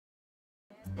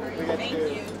Thank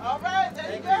you. All right,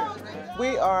 there you go.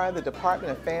 We are the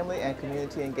Department of Family and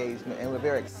Community Engagement, and we're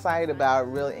very excited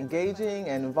about really engaging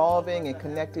and involving and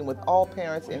connecting with all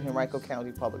parents in Henrico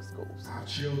County Public Schools. Our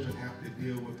children have to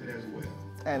deal with it as well.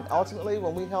 And ultimately,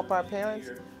 when we help our parents,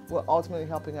 we're ultimately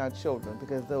helping our children,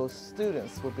 because those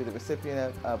students will be the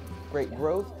recipient of great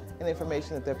growth and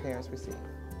information that their parents receive.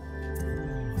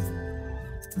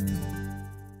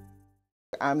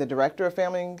 I'm the Director of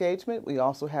Family Engagement. We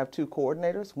also have 2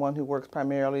 coordinators, one who works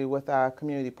primarily with our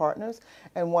community partners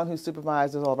and one who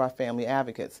supervises all of our family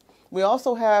advocates. We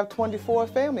also have 24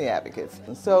 family advocates.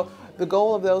 And so the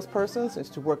goal of those persons is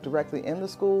to work directly in the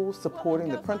schools, supporting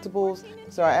the principals.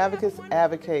 So our advocates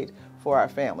advocate for our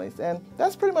families. And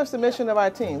that's pretty much the mission of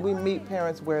our team. We meet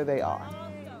parents where they are.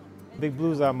 Big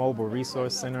Blue is our mobile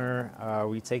resource center.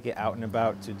 We take it out and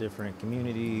about to different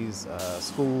communities,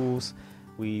 schools.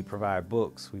 We provide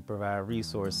books, we provide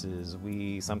resources,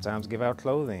 we sometimes give out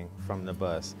clothing from the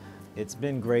bus. It's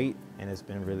been great, and it's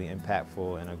been really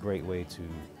impactful and a great way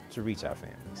to reach our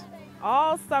families.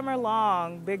 All summer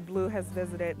long, Big Blue has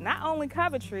visited not only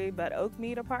Coventry, but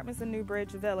Oakmead Apartments in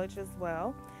Newbridge Village as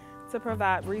well, to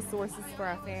provide resources for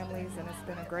our families, and it's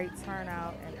been a great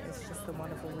turnout, and it's just a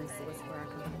wonderful resource for our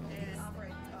communities.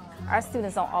 Our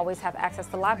students don't always have access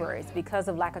to libraries because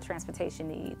of lack of transportation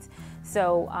needs.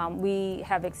 So we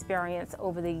have experienced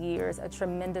over the years a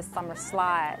tremendous summer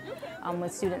slide when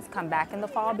students come back in the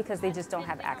fall because they just don't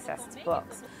have access to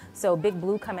books. So Big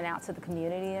Blue coming out to the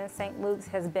community in St. Luke's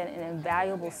has been an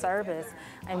invaluable service,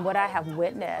 and what I have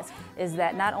witnessed is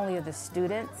that not only are the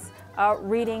students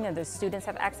reading and the students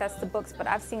have access to books, but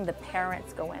I've seen the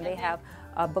parents go in. They have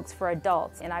books for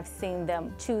adults, and I've seen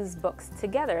them choose books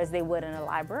together as they would in a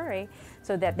library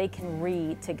so that they can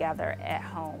read together at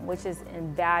home, which is an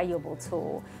invaluable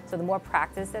tool. So the more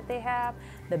practice that they have,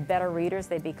 the better readers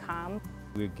they become.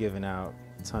 We're giving out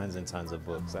tons and tons of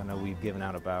books. I know we've given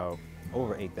out about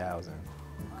over 8,000.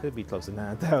 Could be close to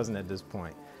 9,000 at this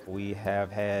point. We have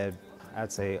had,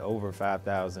 I'd say, over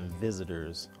 5,000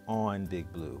 visitors on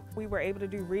Big Blue. We were able to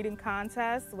do reading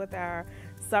contests with our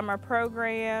summer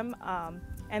program,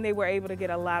 and they were able to get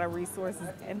a lot of resources,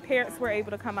 and parents were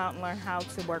able to come out and learn how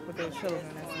to work with their children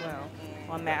as well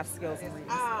on math skills and reading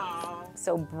skills.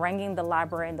 So bringing the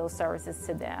library and those services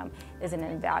to them is an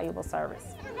invaluable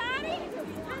service.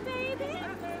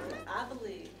 I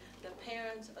believe the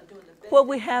parents are doing the best. What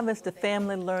we have is the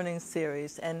Family Learning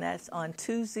Series, and that's on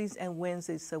Tuesdays and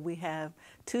Wednesdays. So we have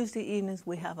Tuesday evenings,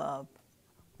 we have a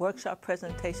workshop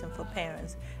presentation for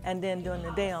parents, and then during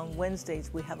the day on Wednesdays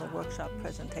we have a workshop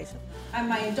presentation. And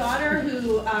my daughter,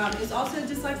 who is also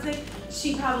dyslexic,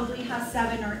 she probably has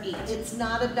 7 or 8. It's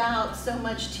not about so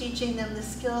much teaching them the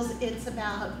skills, it's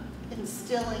about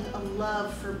instilling a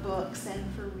love for books and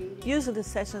for reading. Usually the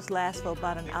sessions last for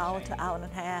about an hour to hour and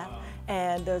a half,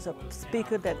 and there's a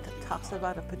speaker that talks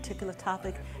about a particular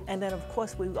topic, and then of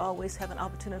course we always have an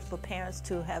opportunity for parents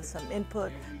to have some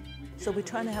input. So we're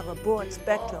trying to have a broad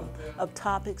spectrum of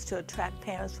topics to attract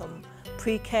parents from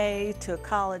pre-K to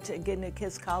college and getting their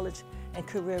kids college and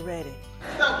career ready.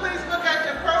 So please look at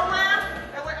your program.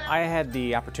 I had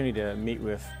the opportunity to meet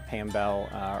with Pam Bell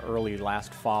early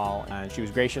last fall, and she was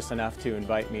gracious enough to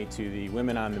invite me to the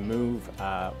Women on the Move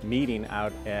meeting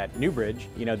out at Newbridge.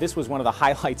 You know, this was one of the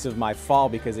highlights of my fall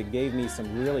because it gave me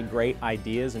some really great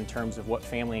ideas in terms of what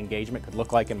family engagement could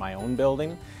look like in my own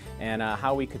building and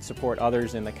how we could support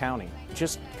others in the county.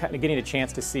 Just kind of getting a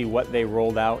chance to see what they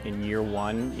rolled out in year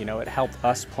 1, you know, it helped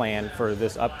us plan for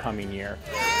this upcoming year.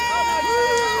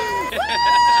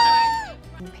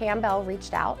 Pam Bell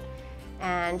reached out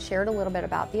and shared a little bit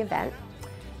about the event,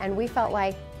 and we felt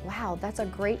like, wow, that's a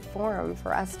great forum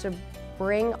for us to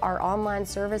bring our online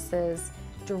services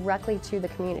directly to the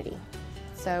community.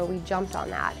 So we jumped on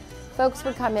that. Folks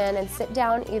would come in and sit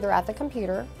down either at the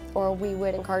computer, or we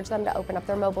would encourage them to open up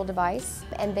their mobile device,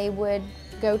 and they would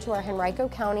go to our Henrico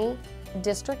County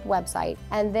district website,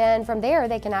 and then from there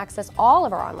they can access all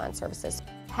of our online services.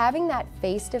 Having that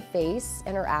face-to-face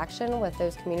interaction with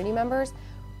those community members,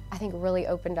 I think really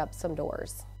opened up some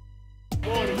doors.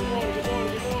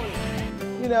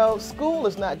 You know, school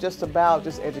is not just about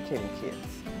just educating kids.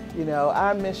 You know,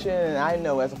 our mission, and I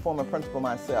know as a former principal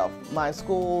myself, my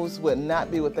schools would not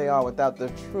be what they are without the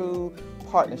true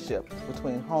partnership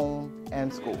between home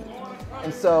and school.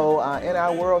 And so in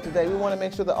our world today, we want to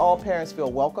make sure that all parents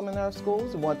feel welcome in our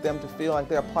schools. We want them to feel like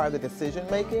they're part of the decision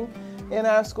making in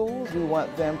our schools. We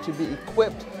want them to be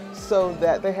equipped so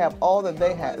that they have all that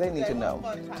they need to know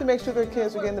to make sure their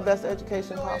kids are getting the best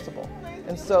education possible.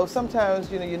 And so sometimes,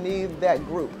 you know, you need that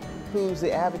group who's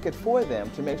the advocate for them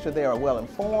to make sure they are well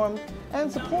informed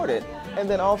and supported and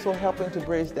then also helping to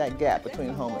bridge that gap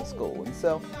between home and school. And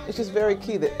so it's just very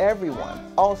key that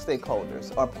everyone, all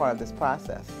stakeholders, are part of this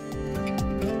process.